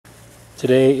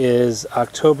Today is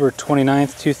October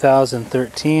 29th,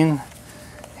 2013,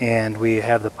 and we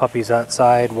have the puppies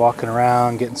outside walking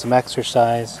around, getting some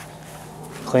exercise,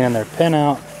 cleaning their pen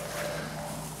out.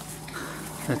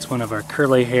 That's one of our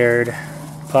curly-haired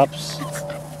pups.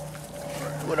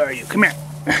 What are you? Come here.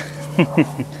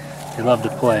 They love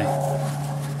to play.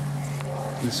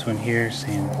 This one here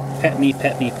saying, pet me,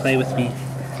 play with me.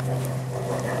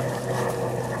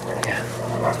 Yeah.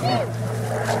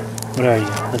 What are you?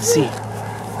 Let's see.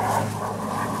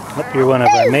 Oh, you're one of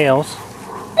our males.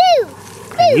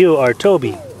 And you are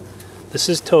Toby. This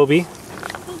is Toby.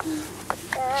 Did you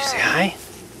say hi?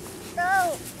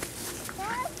 No.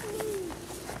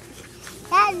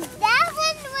 That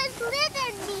one was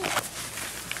littered me.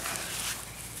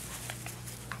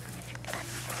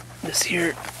 This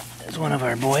here is one of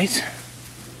our boys.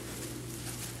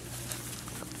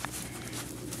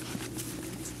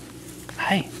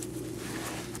 Hi.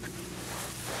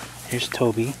 Here's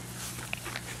Toby.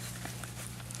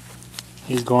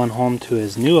 He's going home to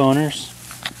his new owners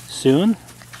soon.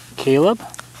 Caleb.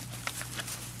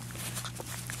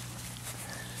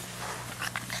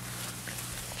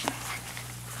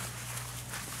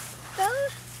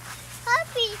 Don't.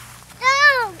 Puppy,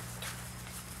 don't.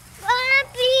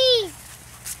 Puppy,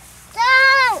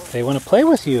 don't. They want to play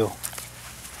with you.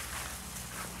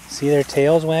 See their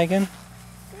tails wagging?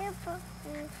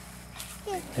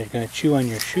 They're going to chew on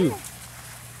your shoe.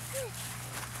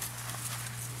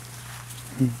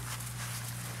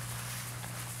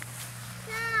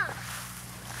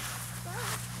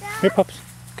 Here, Pups.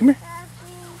 Come here.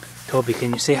 Toby,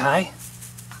 can you say hi?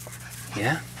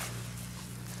 Yeah?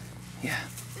 Yeah.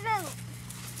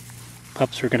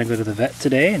 Pups are going to go to the vet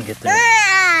today and get their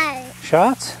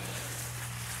shots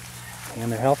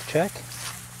and their health check.